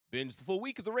Binge the full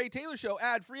week of The Ray Taylor Show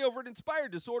ad-free over at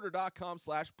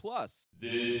inspireddisorder.com/plus.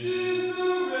 This is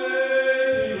The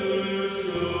Ray Taylor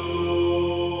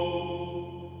Show.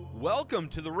 Welcome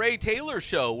to The Ray Taylor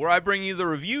Show, where I bring you the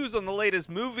reviews on the latest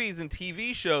movies and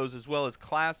TV shows, as well as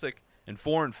classic and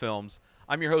foreign films.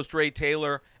 I'm your host, Ray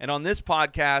Taylor, and on this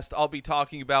podcast, I'll be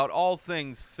talking about all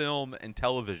things film and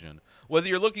television. Whether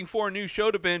you're looking for a new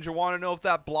show to binge or want to know if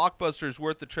that blockbuster is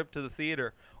worth the trip to the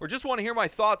theater, or just want to hear my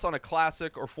thoughts on a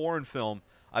classic or foreign film,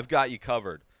 I've got you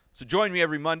covered. So join me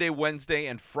every Monday, Wednesday,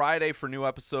 and Friday for new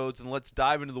episodes, and let's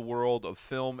dive into the world of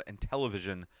film and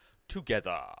television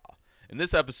together. In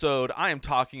this episode, I am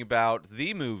talking about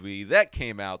the movie that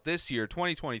came out this year,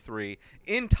 2023,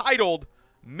 entitled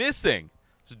Missing.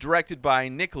 It's directed by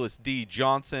Nicholas D.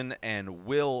 Johnson and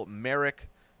Will Merrick.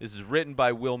 This is written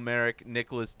by Will Merrick,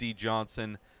 Nicholas D.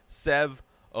 Johnson, Sev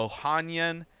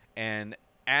Ohanian, and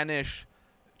Anish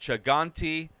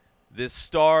Chaganty. This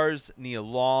stars Nia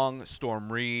Long,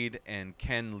 Storm Reed, and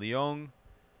Ken Leung.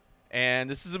 And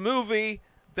this is a movie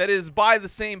that is by the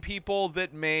same people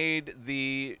that made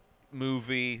the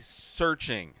movie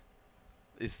Searching.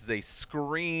 This is a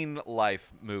Screen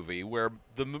Life movie where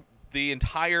the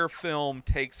entire film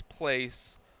takes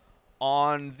place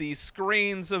on the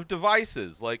screens of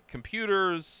devices like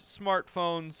computers,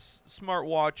 smartphones,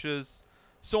 smartwatches,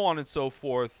 so on and so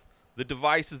forth. The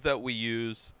devices that we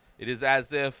use, it is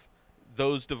as if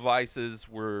those devices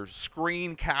were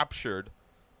screen captured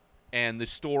and the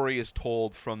story is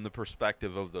told from the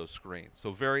perspective of those screens.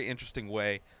 So very interesting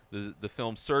way. The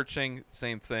film Searching,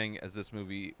 same thing as this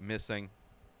movie Missing.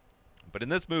 But in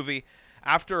this movie,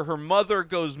 after her mother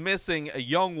goes missing, a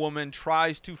young woman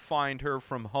tries to find her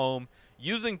from home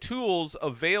using tools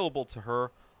available to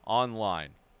her online.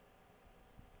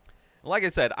 Like I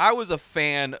said, I was a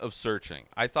fan of Searching.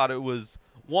 I thought it was,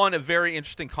 a very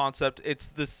interesting concept. It's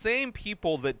the same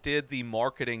people that did the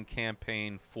marketing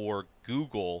campaign for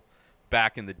Google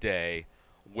back in the day,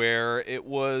 where it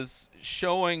was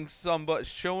showing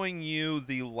you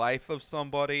the life of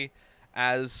somebody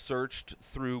as searched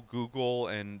through Google,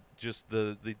 and just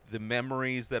the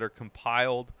memories that are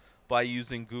compiled by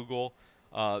using Google.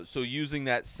 So using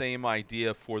that same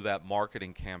idea for that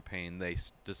marketing campaign, they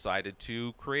decided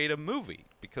to create a movie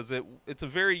because it's a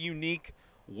very unique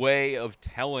way of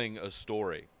telling a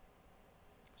story.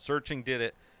 Searching did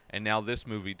it, and now this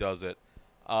movie does it.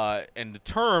 And the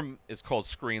term is called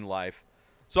Screen Life.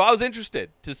 So I was interested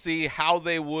to see how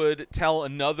they would tell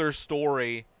another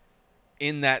story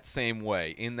in that same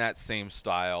way, in that same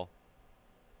style.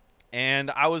 And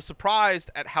I was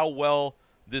surprised at how well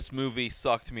this movie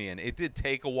sucked me in. It did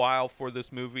take a while for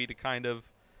this movie to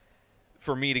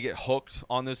for me to get hooked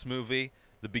on this movie.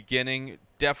 The beginning,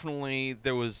 definitely,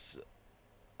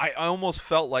 I almost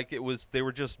felt like they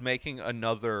were just making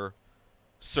another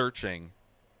Searching.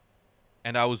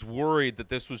 And I was worried that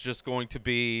this was just going to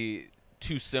be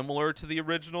too similar to the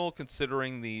original,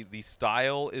 considering the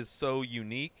style is so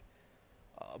unique.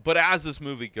 But as this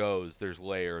movie goes, there's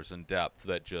layers and depth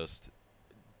that just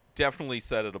definitely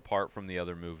set it apart from the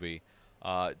other movie.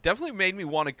 Definitely made me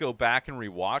want to go back and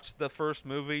rewatch the first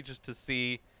movie just to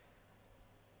see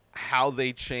how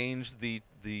they changed the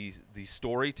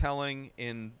storytelling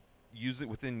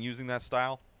within using that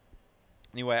style.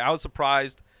 Anyway, I was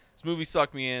surprised. This movie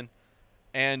sucked me in,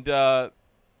 and like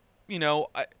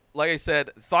I said,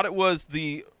 thought it was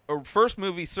the first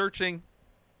movie Searching.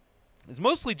 It's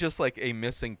mostly just like a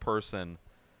missing person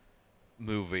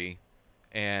movie,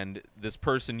 and this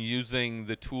person using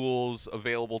the tools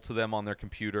available to them on their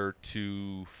computer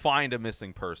to find a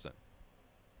missing person.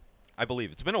 I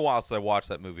believe. It's been a while since I watched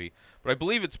that movie, but I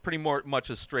believe it's pretty much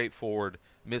a straightforward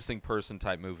missing person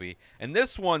type movie. And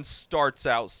this one starts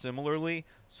out similarly,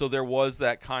 so there was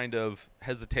that kind of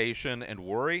hesitation and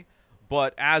worry,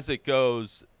 but as it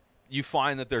goes, you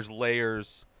find that there's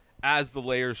layers. As the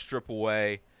layers strip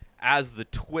away, as the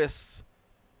twists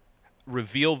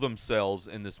reveal themselves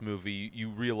in this movie, you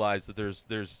realize that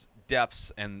there's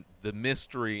depths, and the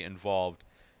mystery involved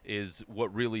is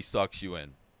what really sucks you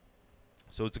in.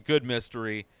 So it's a good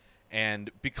mystery,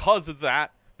 and because of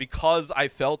that, because I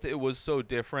felt it was so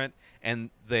different,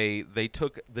 and they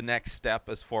took the next step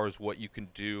as far as what you can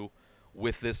do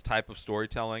with this type of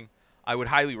storytelling, I would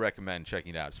highly recommend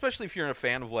checking it out, especially if you're a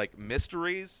fan of like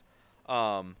mysteries,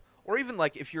 or even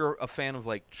like if you're a fan of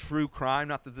like true crime.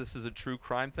 Not that this is a true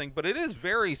crime thing, but it is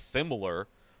very similar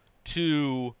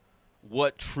to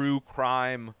what true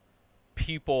crime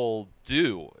people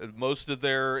do. Most of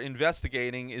their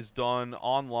investigating is done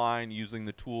online using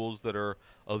the tools that are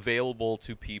available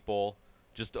to people,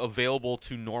 just available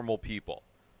to normal people,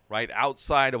 right?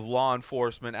 Outside of law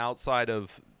enforcement, outside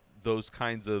of those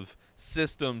kinds of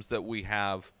systems that we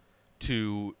have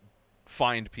to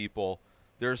find people.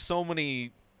 There's so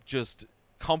many just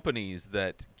companies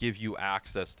that give you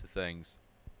access to things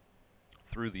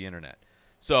through the internet.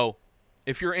 So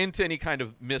if you're into any kind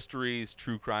of mysteries,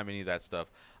 true crime, any of that stuff,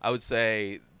 I would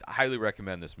say I highly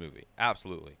recommend this movie.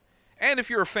 Absolutely. And if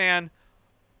you're a fan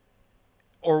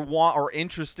or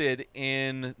interested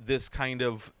in this kind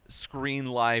of screen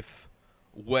life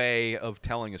way of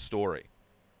telling a story,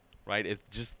 right? If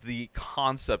just the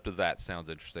concept of that sounds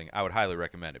interesting, I would highly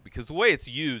recommend it, because the way it's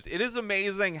used, it is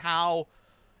amazing how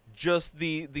just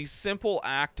the simple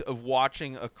act of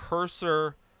watching a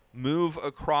cursor move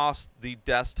across the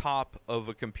desktop of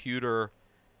a computer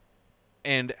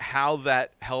and how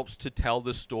that helps to tell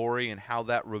the story and how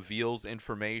that reveals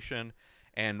information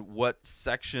and what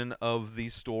section of the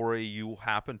story you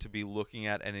happen to be looking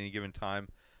at any given time.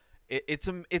 It's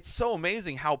so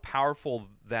amazing how powerful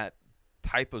that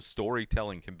type of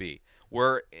storytelling can be,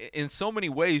 where in so many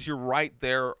ways you're right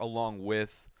there along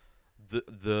with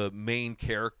the main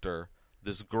character,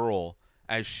 this girl,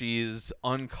 as she's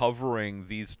uncovering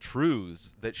these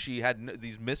truths that she had,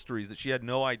 these mysteries that she had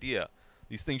no idea,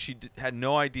 these things she had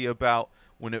no idea about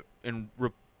when it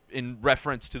in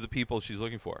reference to the people she's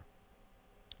looking for.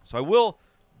 So I will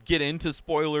get into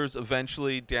spoilers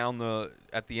eventually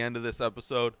at the end of this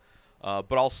episode,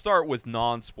 but I'll start with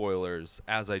non-spoilers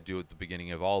as I do at the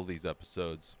beginning of all of these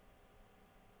episodes.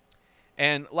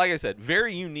 And like I said,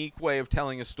 very unique way of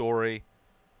telling a story,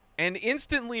 and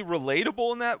instantly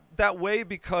relatable in that way,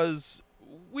 because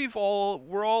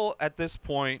we're all at this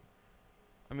point.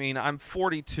 I mean, I'm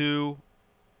 42.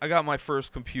 I got my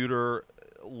first computer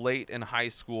late in high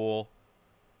school.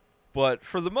 But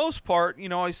for the most part,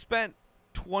 I spent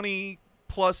 20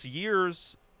 plus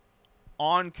years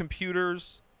on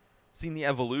computers, seen the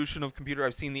evolution of computer.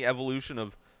 I've seen the evolution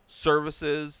of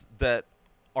services that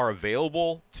are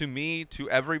available to me, to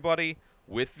everybody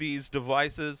with these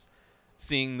devices,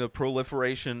 seeing the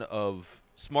proliferation of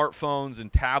smartphones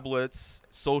and tablets,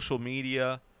 social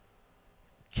media,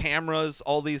 cameras,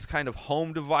 all these kind of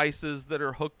home devices that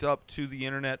are hooked up to the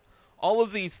internet, all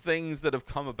of these things that have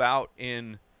come about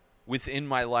within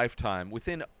my lifetime,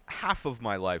 within half of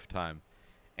my lifetime,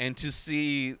 and to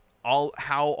see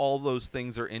how all those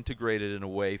things are integrated in a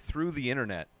way through the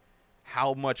internet,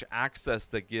 how much access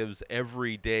that gives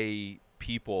everyday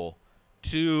people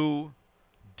to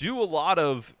do a lot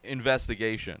of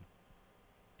investigation.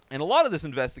 And a lot of this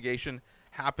investigation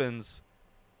happens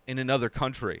in another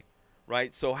country,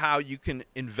 right? So how you can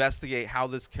investigate how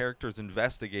this character is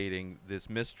investigating this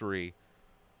mystery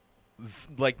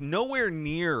like nowhere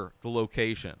near the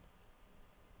location,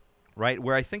 right?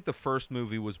 Where I think the first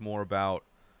movie was more about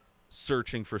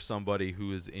searching for somebody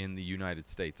who is in the United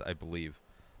States, I believe.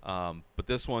 But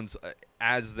this one's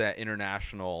adds that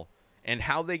international, and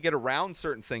how they get around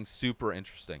certain things, super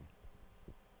interesting,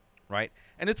 right?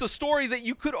 And it's a story that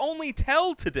you could only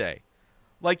tell today.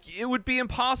 Like, it would be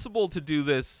impossible to do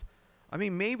this. I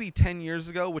mean, maybe 10 years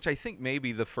ago, which I think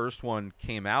maybe the first one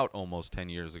came out almost 10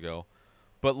 years ago.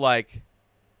 But, like,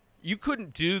 you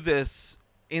couldn't do this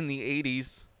in the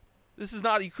 80s.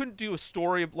 You couldn't do a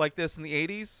story like this in the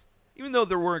 80s, even though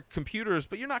there were computers,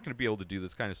 but you're not going to be able to do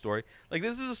this kind of story. Like,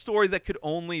 this is a story that could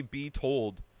only be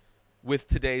told with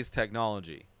today's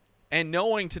technology. And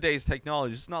knowing today's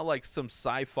technology, it's not like some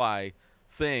sci-fi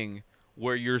thing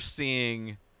where you're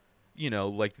seeing,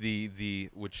 like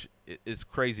which is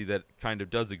crazy that kind of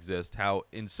does exist, how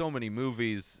in so many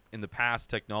movies in the past,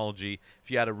 technology, if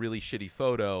you had a really shitty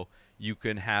photo, you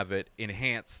can have it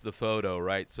enhance the photo,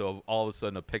 right? So all of a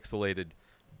sudden a pixelated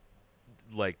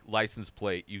like license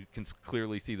plate, you can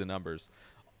clearly see the numbers.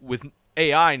 With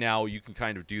AI now, you can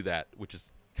kind of do that, which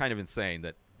is kind of insane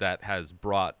that has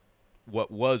brought what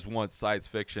was once science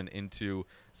fiction into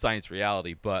science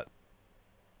reality. But,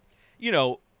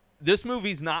 this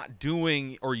movie's not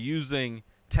doing or using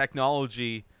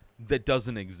technology that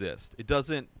doesn't exist. It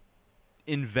doesn't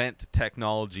invent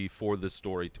technology for the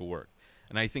story to work.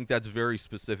 And I think that's very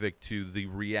specific to the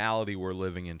reality we're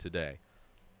living in today.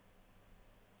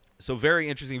 So very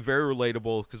interesting, very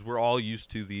relatable, because we're all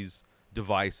used to these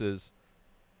devices.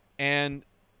 And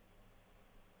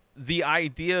the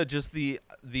idea, just the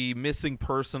missing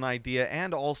person idea,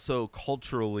 and also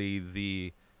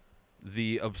culturally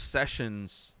the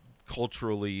obsessions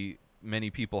culturally many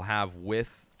people have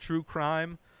with true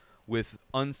crime, with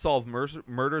unsolved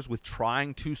murders, with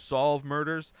trying to solve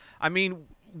murders. I mean,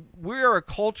 we are a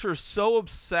culture so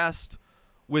obsessed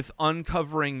with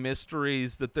uncovering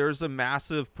mysteries that there's a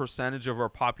massive percentage of our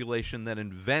population that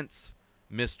invents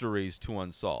mysteries to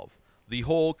unsolve. The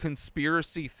whole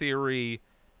conspiracy theory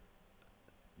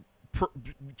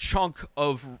chunk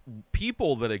of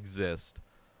people that exist.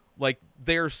 Like,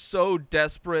 they're so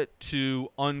desperate to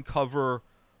uncover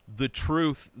the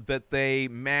truth that they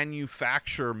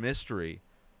manufacture mystery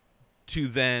to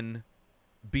then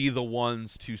be the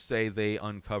ones to say they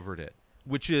uncovered it,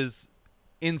 which is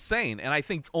insane. And I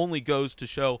think only goes to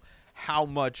show how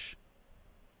much,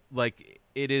 like,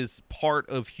 it is part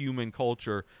of human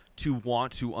culture to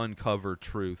want to uncover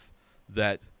truth,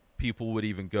 that people would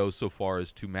even go so far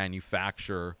as to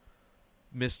manufacture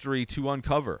mystery to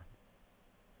uncover.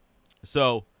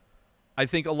 So I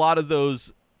think a lot of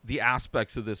the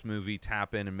aspects of this movie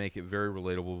tap in and make it very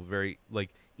relatable, very, like,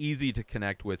 easy to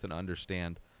connect with and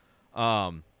understand.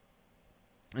 And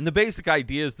the basic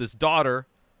idea is this daughter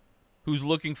who's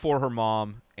looking for her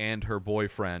mom and her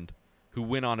boyfriend who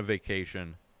went on a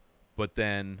vacation, but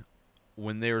then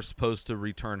when they're supposed to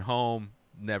return home,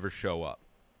 never show up.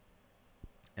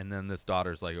 And then this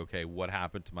daughter's like, okay, what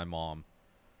happened to my mom?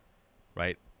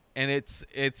 Right? And it's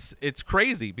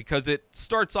crazy because it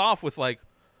starts off with, like,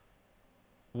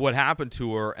 what happened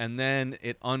to her, and then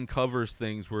it uncovers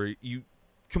things where you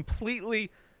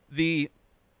completely, the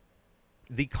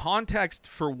context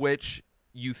for which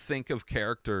you think of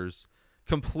characters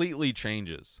completely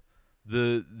changes.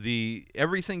 The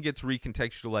everything gets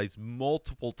recontextualized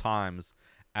multiple times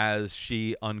as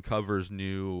she uncovers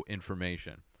new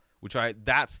information,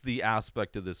 that's the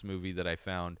aspect of this movie that I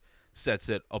found sets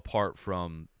it apart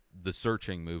from the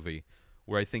Searching movie,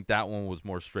 where I think that one was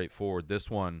more straightforward. This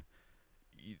one,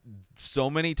 so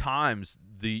many times,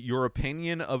 your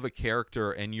opinion of a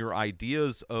character and your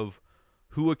ideas of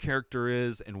who a character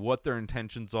is and what their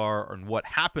intentions are and what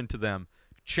happened to them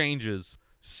changes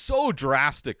so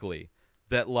drastically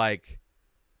that, like,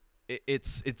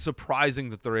 it's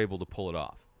surprising that they're able to pull it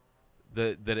off.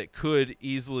 That it could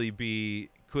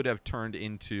have turned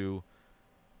into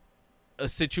a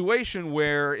situation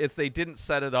where if they didn't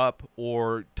set it up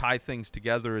or tie things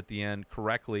together at the end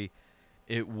correctly,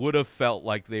 it would have felt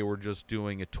like they were just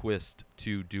doing a twist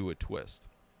to do a twist.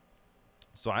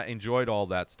 So I enjoyed all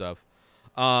that stuff.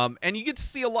 And you get to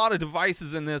see a lot of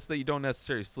devices in this that you don't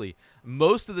necessarily see.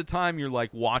 Most of the time you're, like,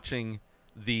 watching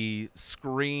the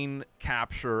screen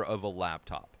capture of a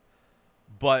laptop.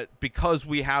 But because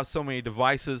we have so many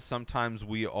devices, sometimes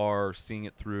we are seeing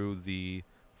it through the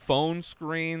phone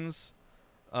screens.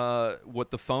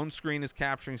 What the phone screen is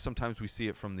capturing, sometimes we see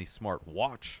it from the smart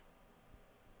watch.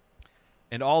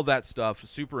 And all that stuff,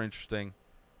 super interesting.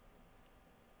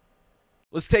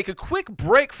 Let's take a quick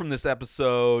break from this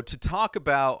episode to talk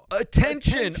about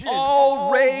Attention all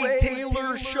Ray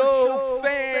Taylor Show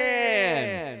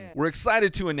fans! We're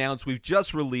excited to announce we've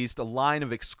just released a line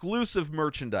of exclusive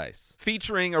merchandise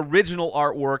featuring original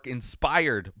artwork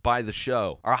inspired by the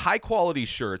show. Our high-quality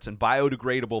shirts and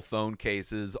biodegradable phone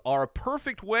cases are a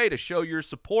perfect way to show your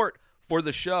support for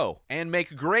the show and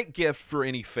make a great gift for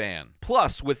any fan.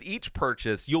 Plus, with each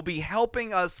purchase, you'll be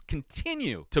helping us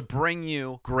continue to bring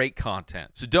you great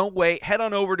content. So don't wait. Head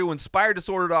on over to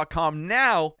InspiredDisorder.com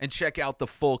now and check out the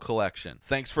full collection.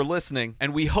 Thanks for listening,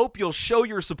 and we hope you'll show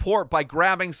your support by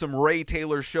grabbing some Ray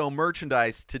Taylor Show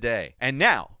merchandise today. And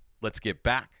now, let's get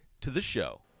back to the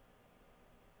show.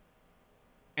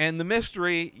 And the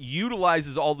mystery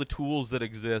utilizes all the tools that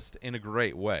exist in a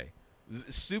great way.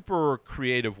 Super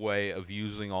creative way of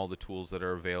using all the tools that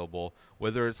are available,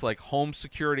 whether it's like home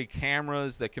security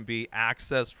cameras that can be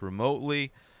accessed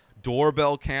remotely,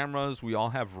 doorbell cameras. We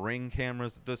all have Ring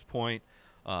cameras at this point.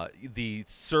 The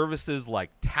services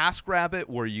like TaskRabbit,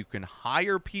 where you can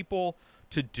hire people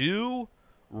to do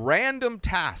random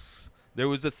tasks. There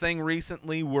was a thing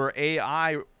recently where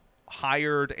AI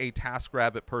hired a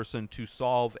TaskRabbit person to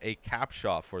solve a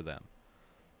CAPTCHA for them.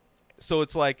 So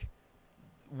it's like,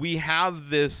 we have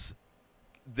this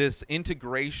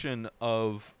integration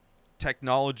of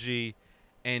technology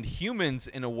and humans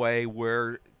in a way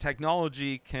where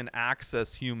technology can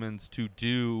access humans to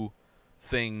do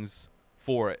things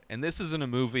for it. And this isn't a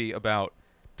movie about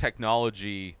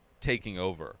technology taking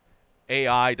over.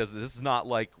 AI does this is not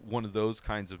like one of those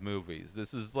kinds of movies.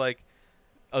 This is like,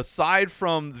 aside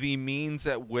from the means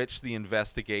at which the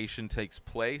investigation takes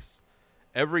place,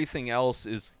 everything else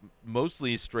is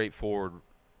mostly straightforward,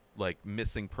 like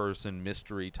missing person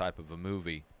mystery type of a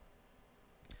movie.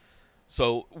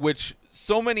 So, which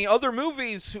so many other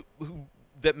movies who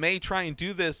that may try and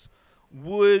do this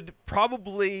would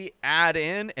probably add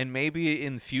in, and maybe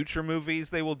in future movies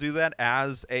they will do that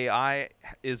as AI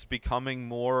is becoming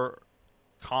more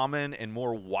common and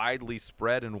more widely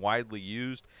spread and widely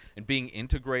used and being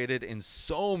integrated in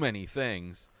so many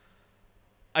things.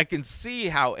 I can see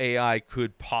how AI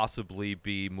could possibly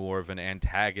be more of an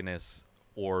antagonist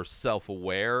or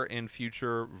self-aware in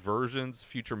future versions,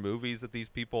 future movies that these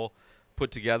people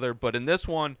put together. But in this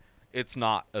one, it's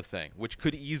not a thing, which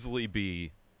could easily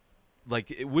be,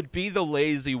 like, it would be the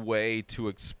lazy way to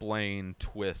explain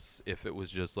twists if it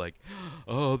was just like,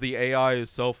 oh, the AI is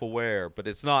self-aware. But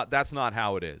it's not. That's not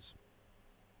how it is.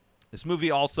 This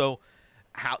movie also,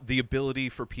 how the ability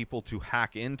for people to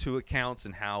hack into accounts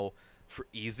and how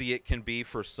easy it can be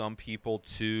for some people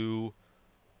to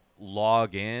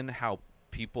log in, how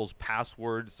people's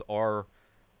passwords are,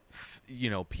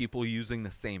 people using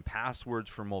the same passwords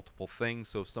for multiple things.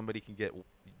 So if somebody can get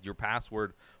your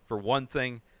password for one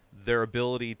thing, their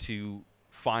ability to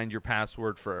find your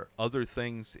password for other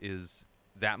things is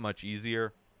that much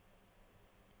easier.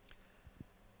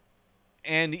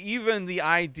 And even the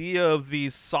idea of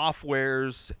these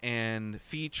softwares and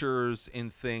features in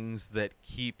things that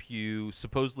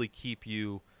supposedly keep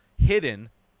you hidden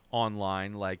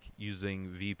online, like using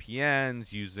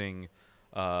VPNs, using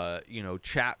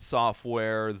chat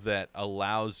software that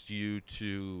allows you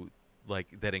to,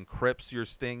 like, that encrypts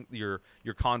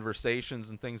your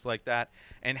conversations and things like that,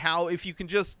 and how if you can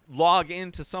just log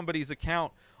into somebody's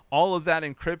account, all of that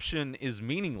encryption is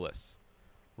meaningless,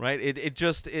 right?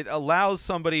 It allows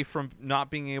somebody from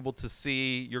not being able to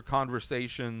see your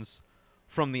conversations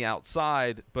from the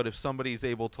outside, but if somebody's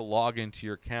able to log into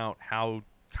your account, how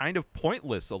kind of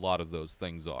pointless a lot of those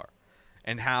things are,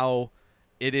 and how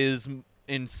it is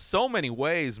in so many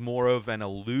ways more of an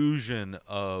illusion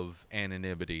of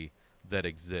anonymity that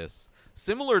exists,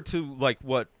 similar to like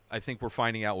what I think we're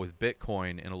finding out with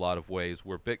Bitcoin in a lot of ways,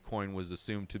 where Bitcoin was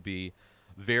assumed to be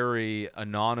very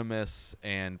anonymous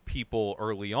and people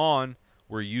early on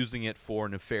were using it for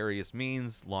nefarious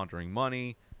means, laundering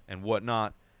money and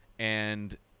whatnot,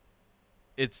 and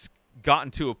it's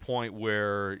gotten to a point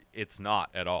where it's not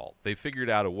at all. They figured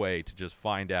out a way to just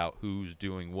find out who's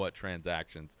doing what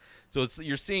transactions. So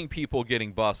you're seeing people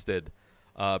getting busted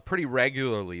pretty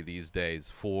regularly these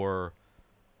days for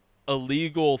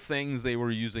illegal things they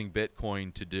were using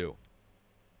Bitcoin to do.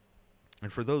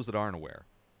 And for those that aren't aware,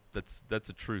 that's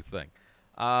a true thing.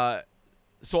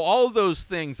 So all of those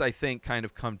things, I think, kind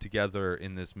of come together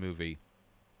in this movie.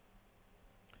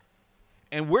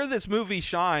 And where this movie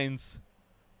shines,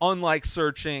 unlike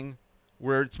Searching,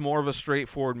 where it's more of a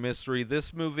straightforward mystery,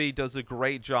 this movie does a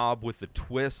great job with the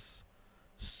twists.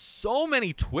 So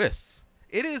many twists.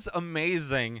 It is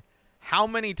amazing how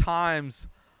many times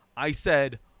I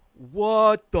said,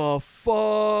 what the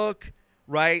fuck?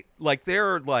 Right? Like,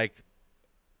 there are, like,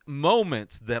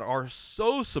 moments that are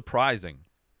so surprising.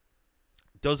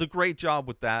 Does a great job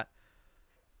with that.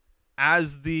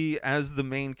 As the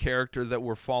main character that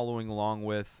we're following along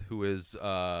with, who is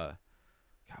God,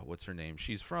 what's her name?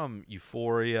 She's from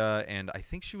Euphoria, and I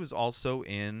think she was also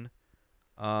in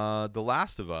The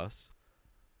Last of Us.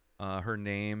 Her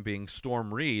name being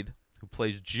Storm Reed, who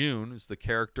plays June, is the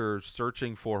character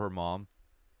searching for her mom.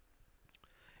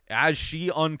 As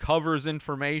she uncovers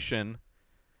information,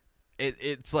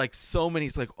 it's like so many.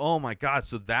 It's like, oh my god,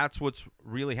 so that's what's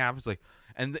really happens. Like,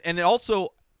 and it also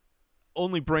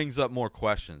only brings up more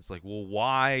questions. Like, well,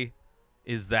 why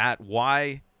is that?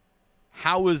 Why?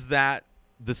 How is that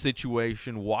the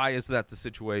situation? Why is that the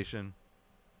situation?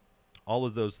 All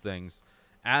of those things,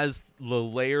 as the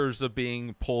layers are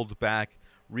being pulled back,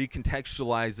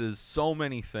 recontextualizes so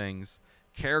many things.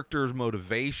 Characters'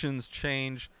 motivations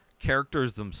change.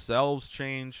 Characters themselves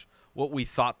change. What we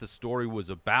thought the story was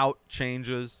about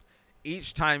changes.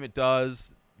 Each time it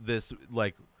does this,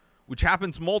 like, which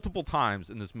happens multiple times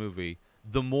in this movie,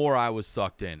 the more I was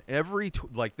sucked in.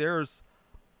 There's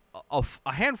a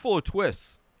handful of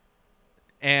twists,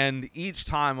 and each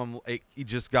time it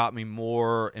just got me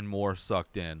more and more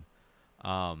sucked in.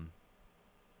 And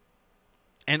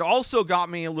also got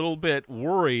me a little bit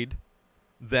worried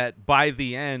that by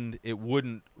the end it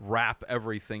wouldn't wrap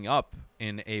everything up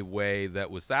in a way that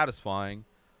was satisfying,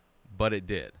 but it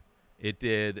did. It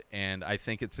did, and I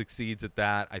think it succeeds at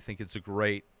that. I think it's a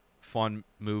great, fun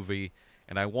movie,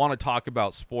 and I want to talk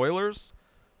about spoilers.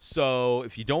 So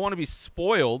if you don't want to be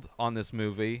spoiled on this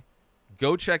movie,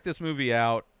 go check this movie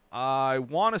out. I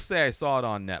want to say I saw it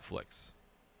on Netflix,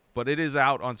 but it is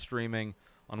out on streaming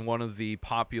on one of the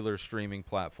popular streaming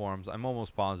platforms. I'm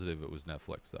almost positive it was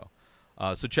Netflix, though.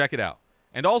 So check it out.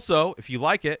 And also, if you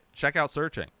like it, check out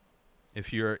Searching.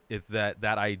 If that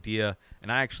idea,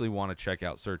 and I actually want to check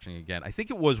out Searching again. I think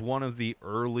it was one of the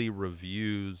early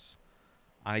reviews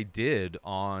I did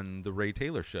on the Ray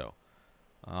Taylor Show.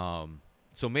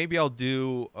 So maybe I'll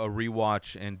do a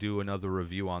rewatch and do another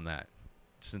review on that,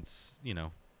 since,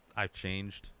 I've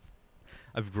changed.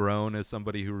 I've grown as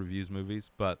somebody who reviews movies,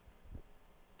 but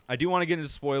I do want to get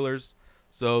into spoilers.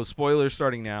 So, spoilers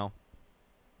starting now.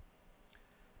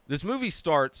 This movie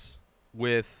starts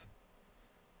with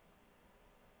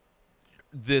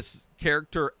this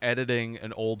character editing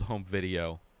an old home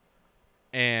video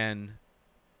and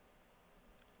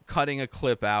cutting a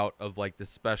clip out of like this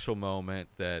special moment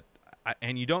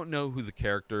and you don't know who the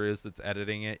character is that's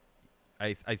editing it.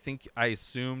 I think I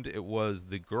assumed it was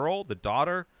the girl, the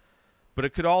daughter, but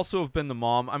it could also have been the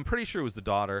mom. I'm pretty sure it was the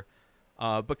daughter.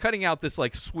 But cutting out this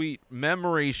like sweet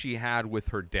memory she had with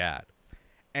her dad.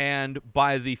 And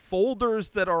by the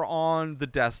folders that are on the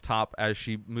desktop as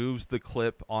she moves the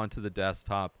clip onto the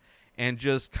desktop, and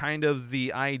just kind of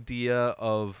the idea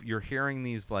of you're hearing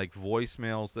these like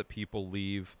voicemails that people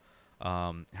leave,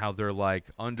 how they're like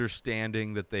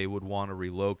understanding that they would want to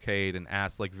relocate and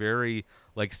ask, like very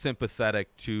like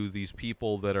sympathetic to these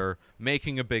people that are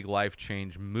making a big life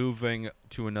change, moving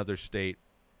to another state.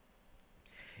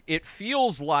 It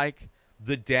feels like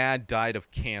the dad died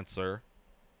of cancer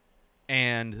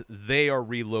and they are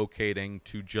relocating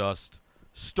to just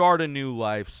start a new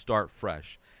life, start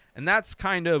fresh. And that's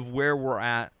kind of where we're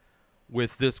at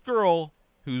with this girl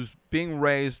who's being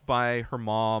raised by her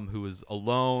mom, who is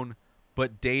alone,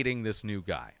 but dating this new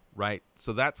guy, right?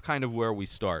 So that's kind of where we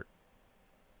start.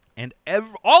 And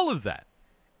all of that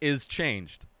is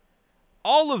changed.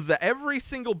 All of that, every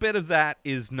single bit of that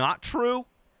is not true,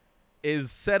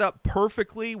 is set up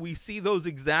perfectly. We see those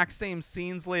exact same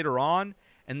scenes later on,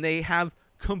 and they have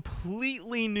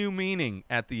completely new meaning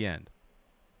at the end,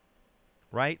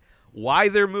 right? Why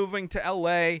they're moving to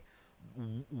LA,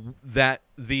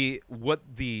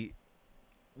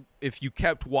 if you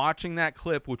kept watching that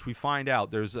clip, which we find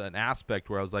out there's an aspect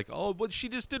where I was like, oh, but she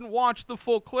just didn't watch the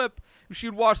full clip. If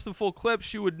she'd watched the full clip,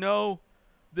 she would know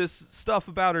this stuff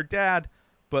about her dad.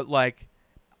 But like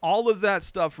all of that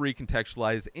stuff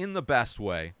recontextualized in the best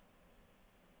way.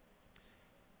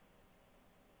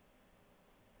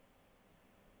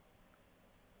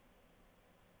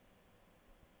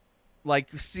 Like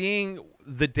seeing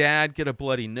the dad get a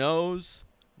bloody nose,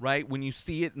 right? When you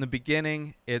see it in the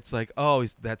beginning, it's like, oh,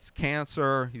 that's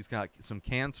cancer. He's got some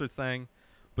cancer thing.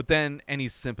 But then, and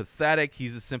he's sympathetic.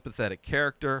 He's a sympathetic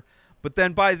character. But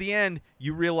then by the end,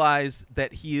 you realize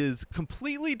that he is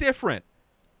completely different.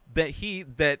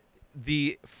 That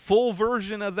the full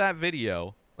version of that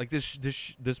video, like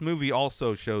this movie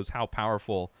also shows how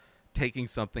powerful taking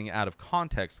something out of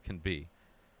context can be.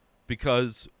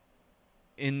 Because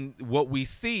in what we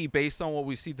see, based on what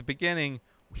we see at the beginning,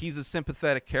 he's a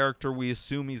sympathetic character. We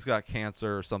assume he's got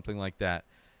cancer or something like that,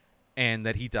 and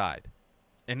that he died.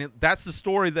 And that's the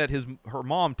story that her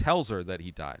mom tells her, that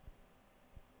he died.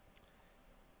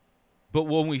 But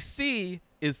what we see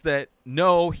is that,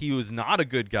 no, he was not a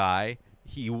good guy.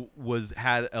 He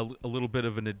had a little bit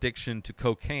of an addiction to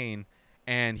cocaine,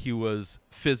 and he was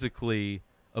physically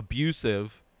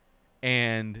abusive,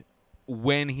 and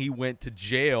when he went to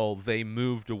jail, they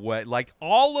moved away. Like,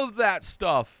 all of that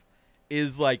stuff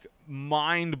is like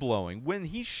mind-blowing. When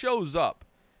he shows up,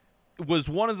 it was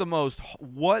one of the most,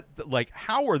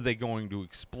 how are they going to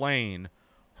explain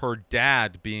her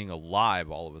dad being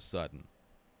alive all of a sudden?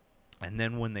 And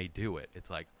then when they do it, it's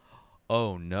like,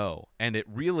 oh no. And it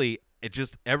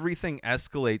just, everything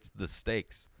escalates the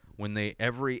stakes when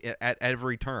at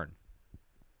every turn.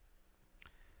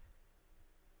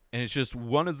 And it's just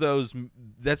one of those,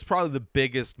 that's probably the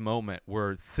biggest moment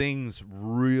where things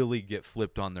really get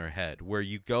flipped on their head, where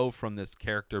you go from this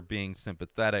character being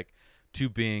sympathetic to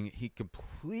being a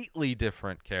completely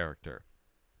different character.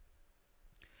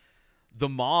 The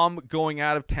mom going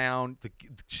out of town,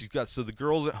 the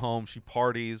girl's at home, she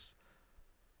parties.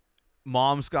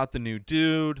 Mom's got the new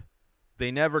dude. They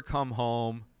never come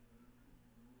home.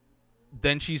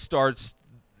 Then she starts,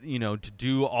 to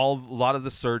do a lot of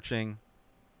the searching.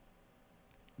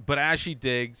 But as she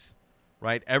digs,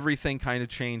 right, everything kind of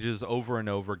changes over and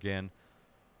over again.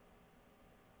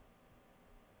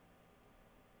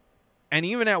 And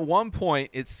even at one point,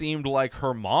 it seemed like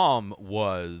her mom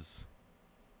was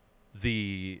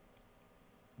the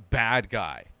bad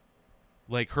guy.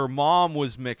 Like, her mom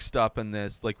was mixed up in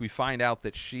this. Like, we find out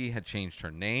that she had changed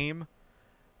her name.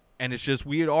 And it's just,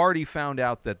 we had already found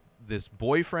out that this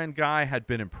boyfriend guy had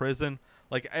been in prison.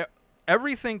 Like,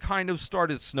 everything kind of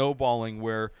started snowballing,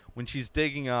 where when she's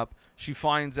digging up, she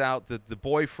finds out that the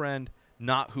boyfriend,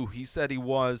 not who he said he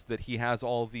was, that he has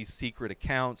all of these secret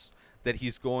accounts, that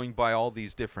he's going by all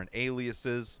these different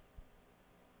aliases.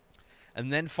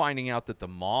 And then finding out that the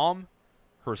mom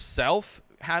herself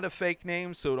had a fake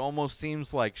name, so it almost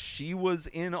seems like she was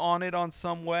in on it on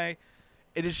some way.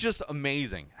 It is just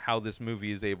amazing how this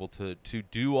movie is able to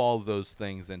do all of those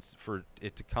things and for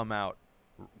it to come out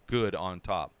good on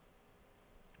top.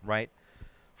 right?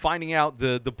 Finding out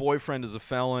the boyfriend is a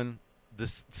felon,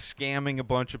 this scamming a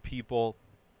bunch of people,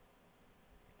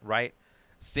 right?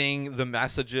 Seeing the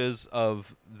messages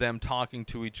of them talking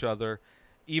to each other,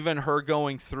 even her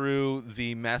going through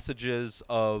the messages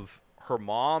of her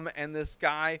mom and this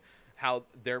guy, how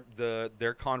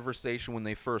their conversation when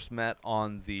they first met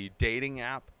on the dating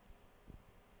app,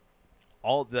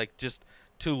 all like just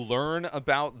to learn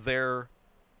about their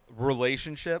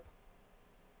relationship.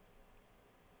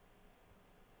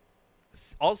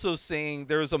 Also seeing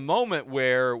there's a moment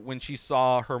where when she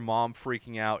saw her mom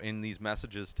freaking out in these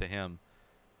messages to him,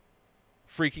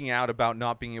 freaking out about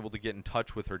not being able to get in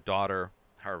touch with her daughter,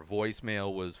 her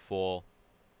voicemail was full.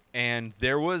 And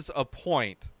there was a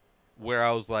point where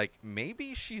I was like,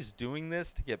 maybe she's doing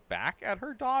this to get back at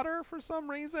her daughter for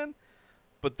some reason.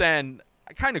 But then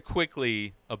I kind of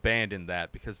quickly abandoned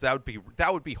that because that would be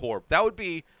horrible. That would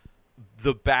be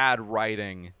the bad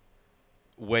writing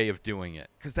way of doing it,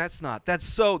 because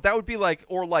that would be like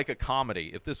a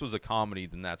comedy. If this was a comedy,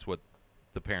 then that's what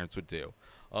the parents would do.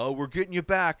 Oh, we're getting you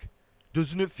back.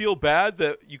 Doesn't it feel bad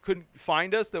that you couldn't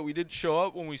find us, that we didn't show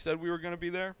up when we said we were going to be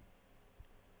there?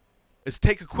 Let's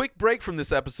take a quick break from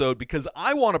this episode because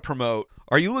I want to promote.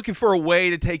 Are you looking for a way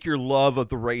to take your love of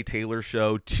The Ray Taylor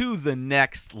Show to the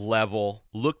next level?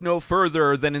 Look no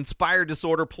further than Inspired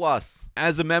Disorder Plus.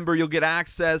 As a member, you'll get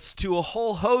access to a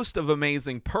whole host of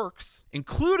amazing perks,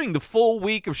 including the full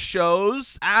week of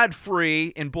shows,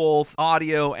 ad-free in both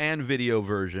audio and video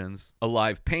versions, a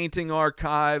live painting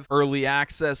archive, early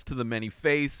access to the many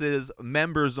faces,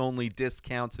 members-only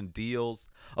discounts and deals,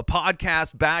 a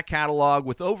podcast back catalog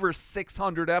with over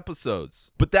 600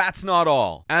 episodes. But that's not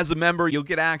all. As a member, you'll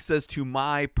get access to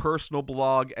my personal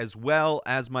blog as well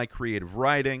as my creative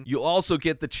writing. You'll also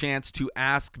get the chance to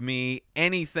ask me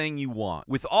anything you want.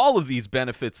 With all of these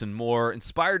benefits and more,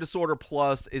 Inspired Disorder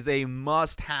Plus is a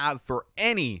must-have for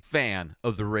any fan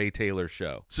of The Ray Taylor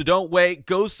Show. So don't wait.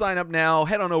 Go sign up now.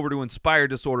 Head on over to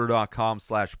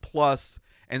inspireddisorder.com/plus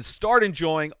and start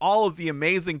enjoying all of the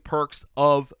amazing perks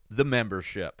of the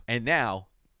membership. And now,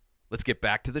 let's get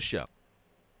back to the show.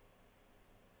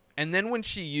 And then when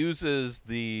she uses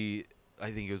the,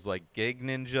 I think it was like Gig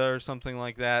Ninja or something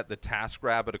like that, the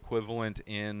TaskRabbit equivalent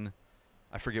in,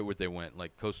 I forget where they went,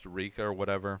 like Costa Rica or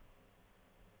whatever,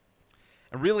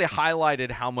 and really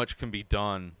highlighted how much can be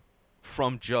done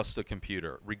from just a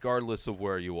computer, regardless of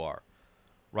where you are,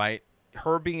 right?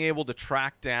 Her being able to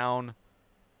track down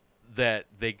that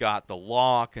they got the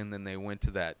lock, and then they went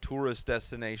to that tourist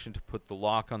destination to put the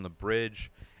lock on the bridge,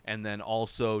 and then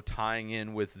also tying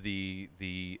in with the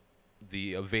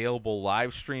available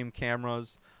live stream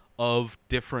cameras of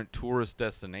different tourist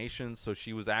destinations. So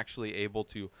she was actually able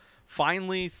to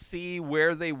finally see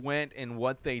where they went and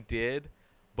what they did,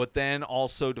 but then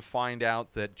also to find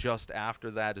out that just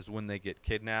after that is when they get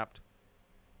kidnapped.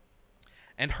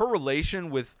 And her relation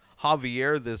with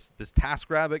Javier, this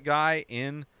TaskRabbit guy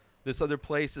in this other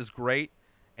place, is great.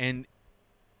 And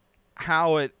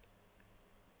how it,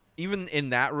 even in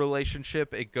that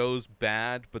relationship, it goes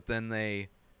bad, but then they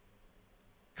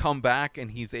come back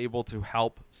and he's able to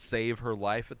help save her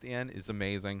life at the end is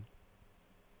amazing.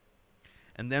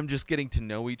 And them just getting to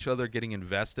know each other, getting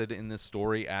invested in this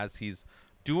story as he's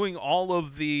doing all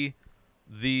of the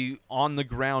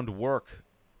on-the-ground work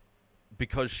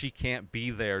because she can't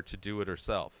be there to do it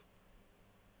herself.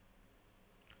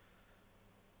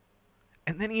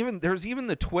 And then there's even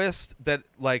the twist that,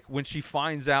 like, when she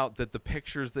finds out that the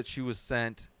pictures that she was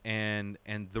sent and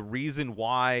the reason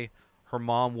why her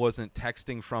mom wasn't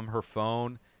texting from her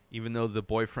phone, even though the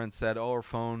boyfriend said, oh, her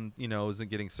phone, isn't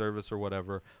getting service or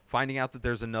whatever, finding out that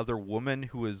there's another woman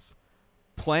who is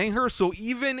playing her. So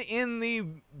even in the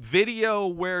video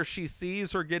where she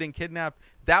sees her getting kidnapped,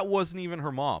 that wasn't even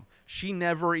her mom. She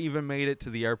never even made it to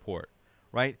the airport,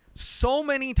 right? So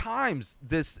many times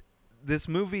this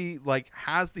movie like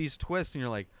has these twists and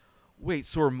you're like, wait,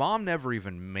 so her mom never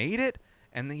even made it?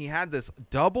 And then he had this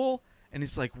double, and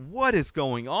it's like, what is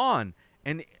going on?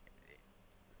 And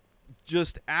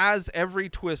just as every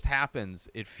twist happens,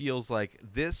 it feels like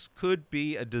this could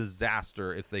be a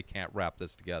disaster if they can't wrap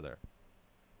this together.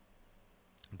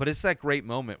 But it's that great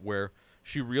moment where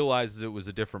she realizes it was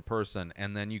a different person,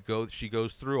 and then she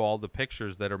goes through all the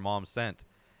pictures that her mom sent,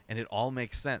 and it all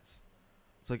makes sense.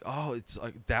 It's like, oh, it's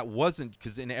like that wasn't,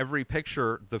 because in every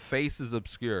picture the face is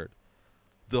obscured.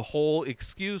 The whole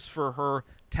excuse for her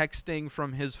texting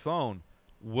from his phone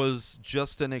was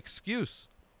just an excuse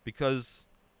because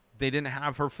they didn't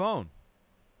have her phone.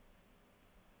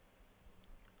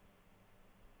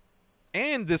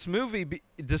 And this movie,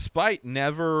 despite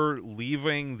never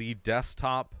leaving the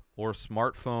desktop or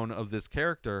smartphone of this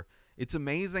character, it's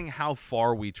amazing how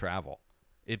far we travel.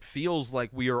 It feels like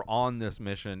we are on this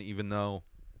mission, even though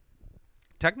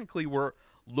technically we're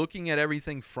looking at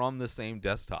everything from the same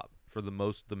desktop for the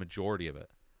majority of it.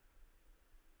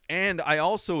 And I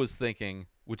also was thinking,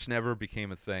 which never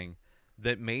became a thing,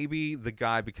 that maybe the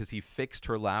guy, because he fixed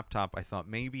her laptop, I thought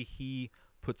maybe he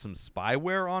put some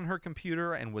spyware on her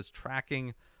computer and was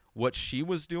tracking what she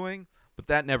was doing, but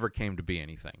that never came to be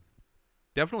anything.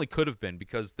 Definitely could have been,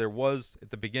 because there was,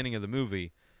 at the beginning of the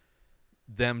movie,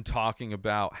 them talking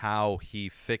about how he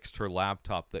fixed her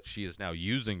laptop that she is now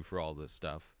using for all this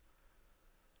stuff.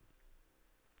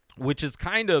 Which is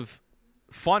kind of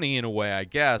funny in a way, I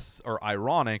guess, or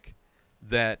ironic,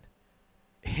 that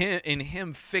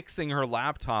him fixing her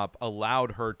laptop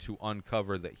allowed her to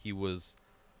uncover that he was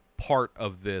part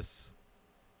of this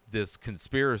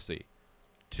conspiracy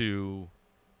to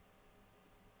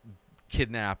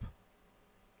kidnap,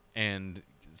 and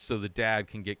so the dad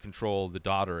can get control of the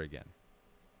daughter again.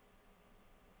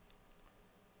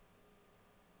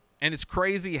 And it's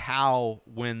crazy how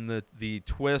when the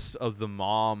twist of the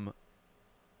mom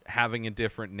having a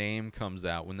different name comes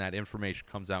out, when that information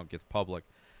comes out and gets public,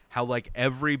 how like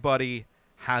everybody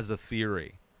has a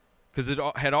theory. Because it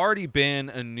had already been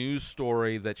a news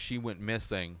story that she went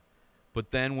missing, but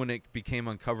then when it became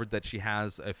uncovered that she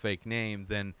has a fake name,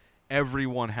 then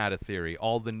everyone had a theory.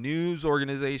 All the news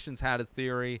organizations had a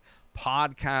theory.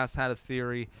 Podcasts had a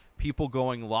theory. People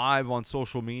going live on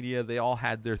social media, they all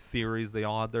had their theories. They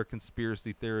all had their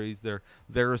conspiracy theories,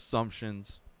 their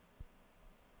assumptions.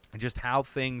 And just how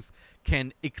things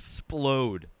can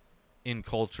explode in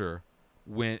culture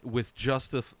with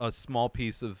just a small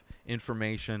piece of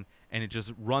information, and it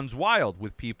just runs wild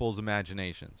with people's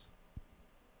imaginations.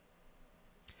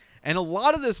 And a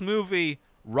lot of this movie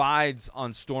rides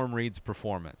on Storm Reid's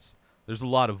performance. There's a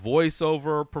lot of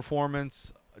voiceover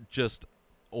performance,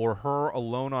 or her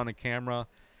alone on a camera.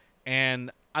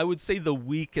 And I would say the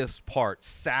weakest part,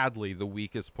 sadly, the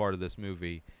weakest part of this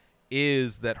movie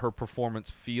is that her performance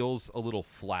feels a little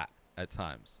flat at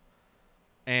times.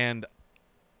 And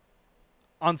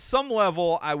on some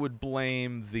level, I would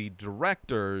blame the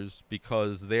directors,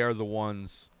 because they are the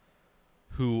ones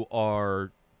who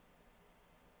are,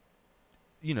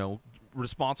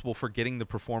 responsible for getting the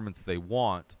performance they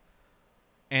want.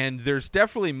 And there's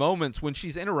definitely moments when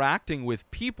she's interacting with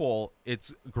people,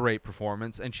 it's great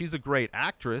performance, and she's a great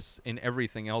actress in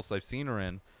everything else I've seen her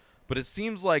in. But it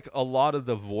seems like a lot of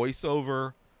the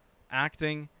voiceover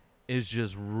acting is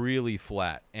just really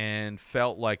flat, and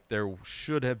felt like there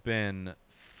should have been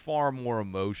far more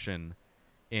emotion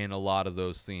in a lot of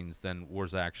those scenes than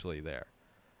was actually there.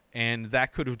 And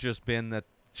that could have just been that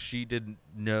she didn't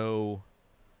know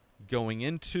going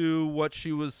into what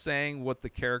she was saying, what the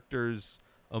character's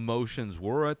emotions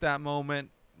were at that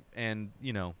moment. And,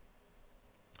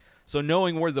 so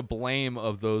knowing where the blame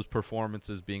of those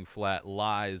performances being flat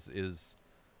lies is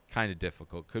kind of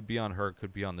difficult. Could be on her,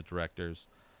 could be on the directors.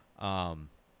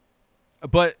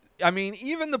 But,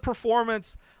 even the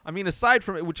performance, aside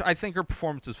from it, which I think her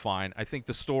performance is fine, I think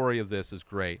the story of this is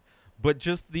great. But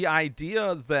just the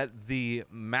idea that the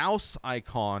mouse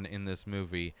icon in this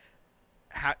movie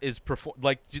is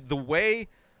the way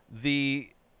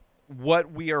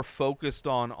what we are focused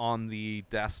on the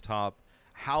desktop,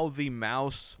 how the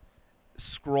mouse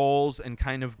scrolls and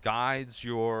kind of guides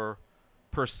your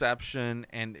perception,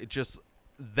 and it just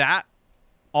that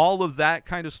all of that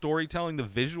kind of storytelling, the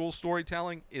visual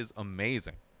storytelling is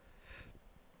amazing.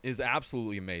 Is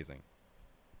absolutely amazing.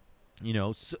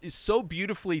 So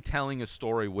beautifully telling a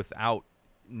story without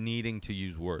needing to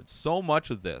use words. So much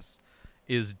of this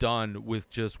is done with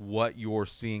just what you're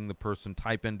seeing the person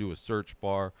type into a search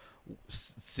bar,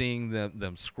 seeing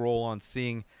them scroll on,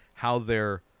 seeing how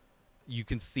you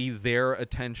can see their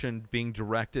attention being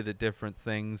directed at different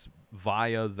things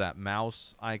via that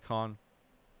mouse icon.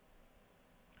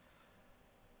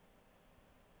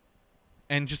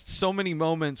 And just so many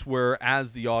moments where,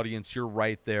 as the audience, you're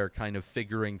right there kind of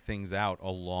figuring things out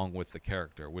along with the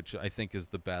character, which I think is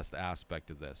the best aspect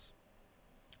of this.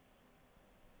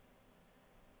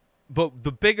 But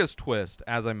the biggest twist,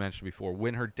 as I mentioned before,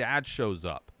 when her dad shows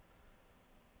up,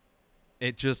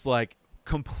 it just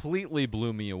completely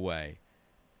blew me away.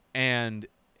 And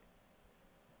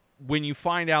when you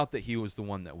find out that he was the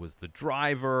one that was the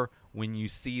driver, when you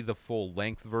see the full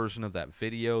length version of that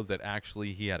video, that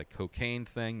actually he had a cocaine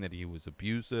thing, that he was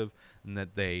abusive, and that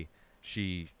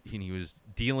he was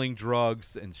dealing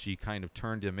drugs, and she kind of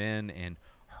turned him in, and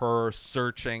her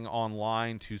searching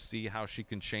online to see how she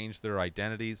can change their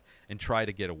identities and try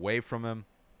to get away from him,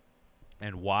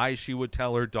 and why she would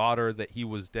tell her daughter that he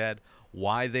was dead,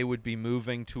 why they would be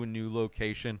moving to a new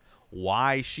location,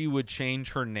 why she would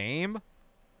change her name.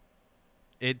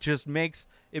 It just answers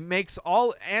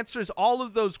all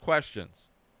of those questions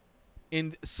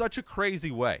in such a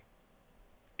crazy way,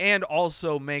 and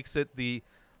also makes it the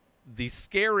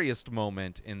scariest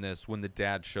moment in this when the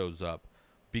dad shows up,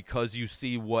 because you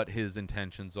see what his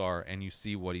intentions are and you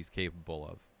see what he's capable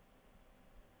of,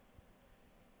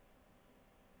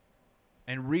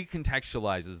 and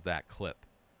recontextualizes that clip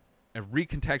and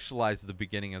recontextualizes the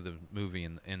beginning of the movie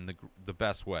in the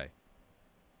best way.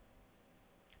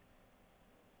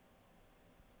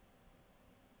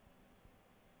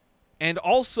 And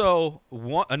also,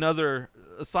 another,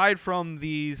 aside from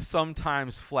the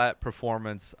sometimes flat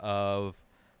performance of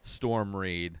Storm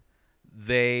Reid,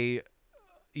 they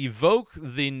evoke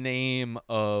the name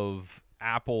of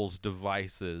Apple's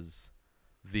devices.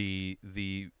 The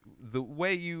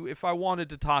way if I wanted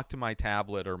to talk to my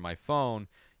tablet or my phone,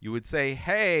 you would say,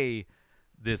 "Hey,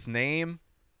 this name."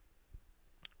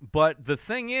 But the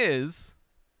thing is,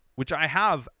 which I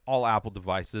have all Apple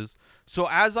devices, so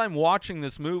as I'm watching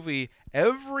this movie,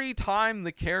 every time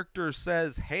the character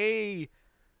says, "Hey,"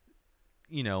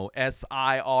 SIRI,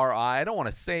 I don't want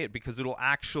to say it because it'll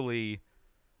actually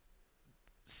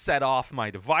set off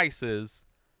my devices.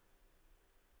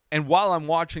 And while I'm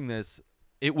watching this,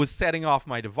 it was setting off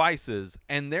my devices.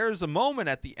 And there's a moment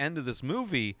at the end of this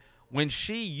movie when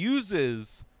she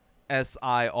uses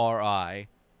SIRI,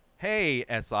 "Hey,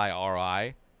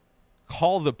 SIRI,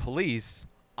 call the police."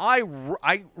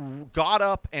 I got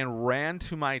up and ran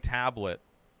to my tablet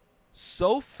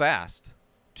so fast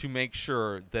to make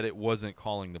sure that it wasn't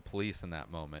calling the police in that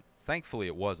moment. Thankfully,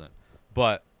 it wasn't.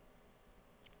 But,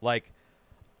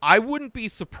 I wouldn't be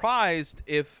surprised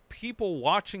if people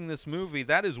watching this movie,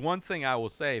 that is one thing I will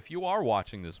say, if you are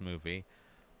watching this movie,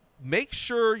 make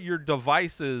sure your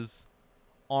devices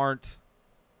aren't,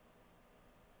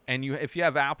 and if you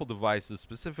have Apple devices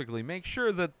specifically, make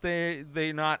sure that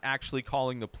they're not actually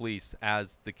calling the police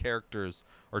as the characters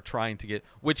are trying to get,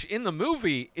 which in the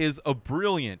movie is a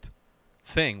brilliant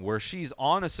thing, where she's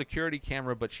on a security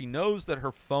camera, but she knows that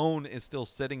her phone is still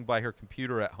sitting by her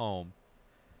computer at home.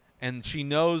 And she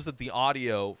knows that the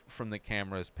audio from the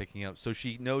camera is picking up, so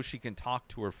she knows she can talk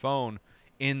to her phone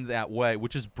in that way,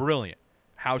 which is brilliant.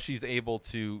 How she's able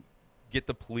to get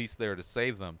the police there to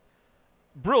save them.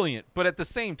 Brilliant. But at the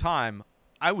same time,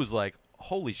 I was like,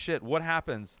 holy shit, what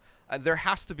happens? There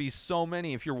has to be so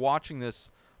many, if you're watching this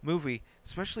movie,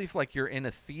 especially if you're in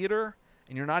a theater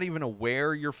and you're not even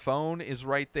aware your phone is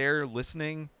right there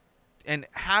listening, and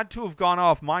had to have gone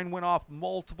off. Mine went off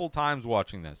multiple times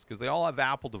watching this because they all have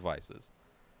Apple devices.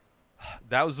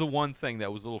 That was the one thing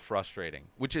that was a little frustrating,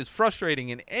 which is frustrating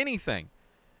in anything,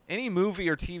 any movie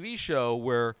or TV show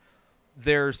where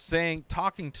they're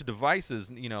talking to devices,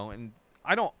 and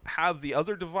I don't have the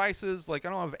other devices. I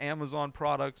don't have Amazon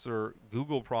products or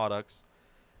Google products.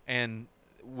 And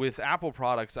with Apple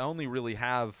products, I only really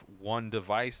have one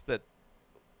device that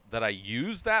I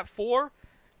use that for.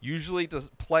 Usually to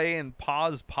play and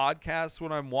pause podcasts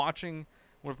when I'm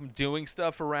doing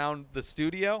stuff around the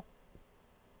studio.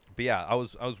 But yeah, I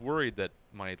was worried that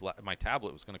my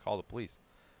tablet was going to call the police.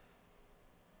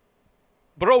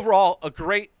 But overall, a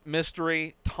great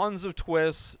mystery, tons of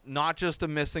twists, not just a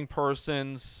missing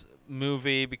persons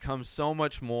movie, becomes so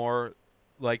much more.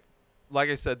 Like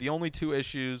I said, the only two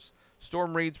issues,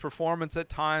 Storm Reid's performance at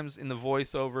times in the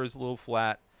voiceover is a little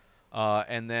flat.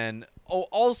 And then,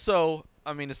 also,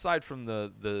 I mean, aside from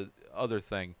the other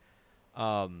thing,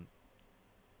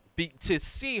 to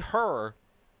see her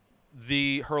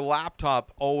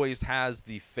laptop always has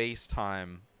the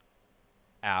FaceTime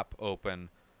app open,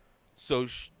 so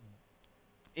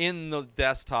in the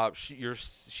desktop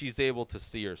she's able to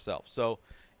see herself. So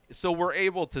we're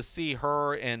able to see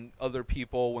her and other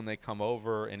people when they come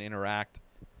over and interact,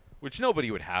 which nobody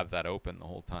would have that open the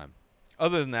whole time.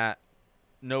 Other than that,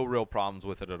 no real problems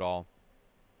with it at all.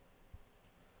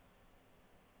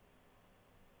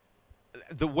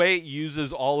 The way it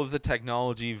uses all of the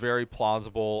technology, very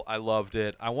plausible. I loved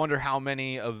it. I wonder how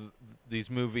many of these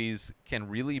movies can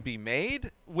really be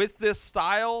made with this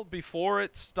style before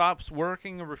it stops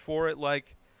working, or before it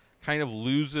kind of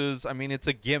loses. I mean, it's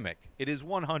a gimmick. It is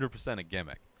 100% a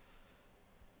gimmick.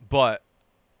 But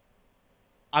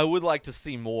I would like to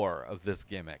see more of this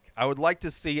gimmick. I would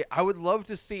love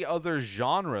to see other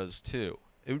genres too.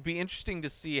 It would be interesting to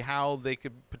see how they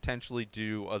could potentially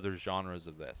do other genres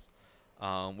of this.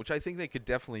 Which I think they could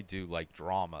definitely do,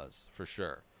 dramas for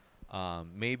sure.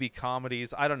 Maybe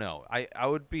comedies. I don't know. I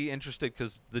would be interested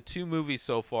because the two movies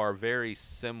so far are very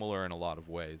similar in a lot of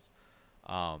ways.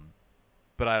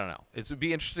 But I don't know. It would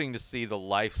be interesting to see the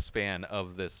lifespan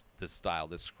of this style,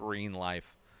 this screen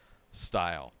life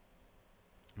style.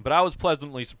 But I was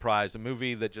pleasantly surprised. A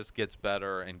movie that just gets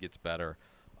better and gets better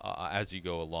as you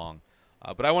go along.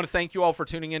 But I want to thank you all for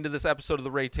tuning into this episode of The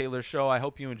Ray Taylor Show. I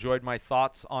hope you enjoyed my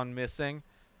thoughts on Missing.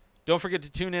 Don't forget to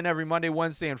tune in every Monday,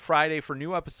 Wednesday, and Friday for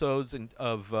new episodes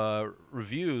of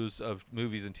reviews of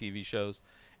movies and TV shows.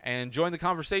 And join the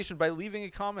conversation by leaving a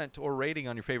comment or rating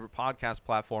on your favorite podcast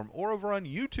platform or over on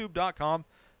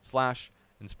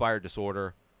youtube.com/Inspired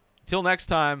Disorder. Until next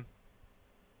time,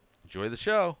 enjoy the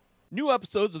show. New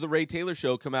episodes of The Ray Taylor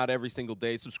Show come out every single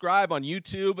day. Subscribe on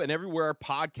YouTube and everywhere our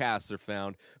podcasts are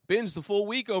found. Binge the full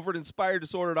week over at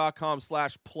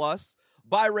InspiredDisorder.com/plus.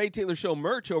 Buy Ray Taylor Show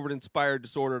merch over at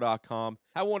InspiredDisorder.com.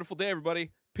 Have a wonderful day,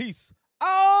 everybody. Peace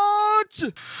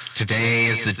out! Today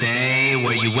is the day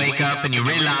where you wake up and you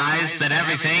realize that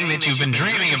everything that you've been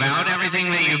dreaming about,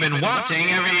 everything that you've been wanting,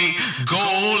 every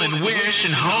goal and wish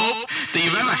and hope that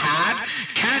you've ever had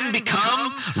can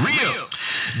become real.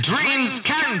 Dreams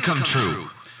can come true.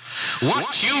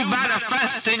 What you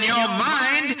manifest in your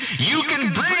mind, you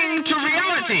can bring to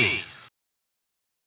reality.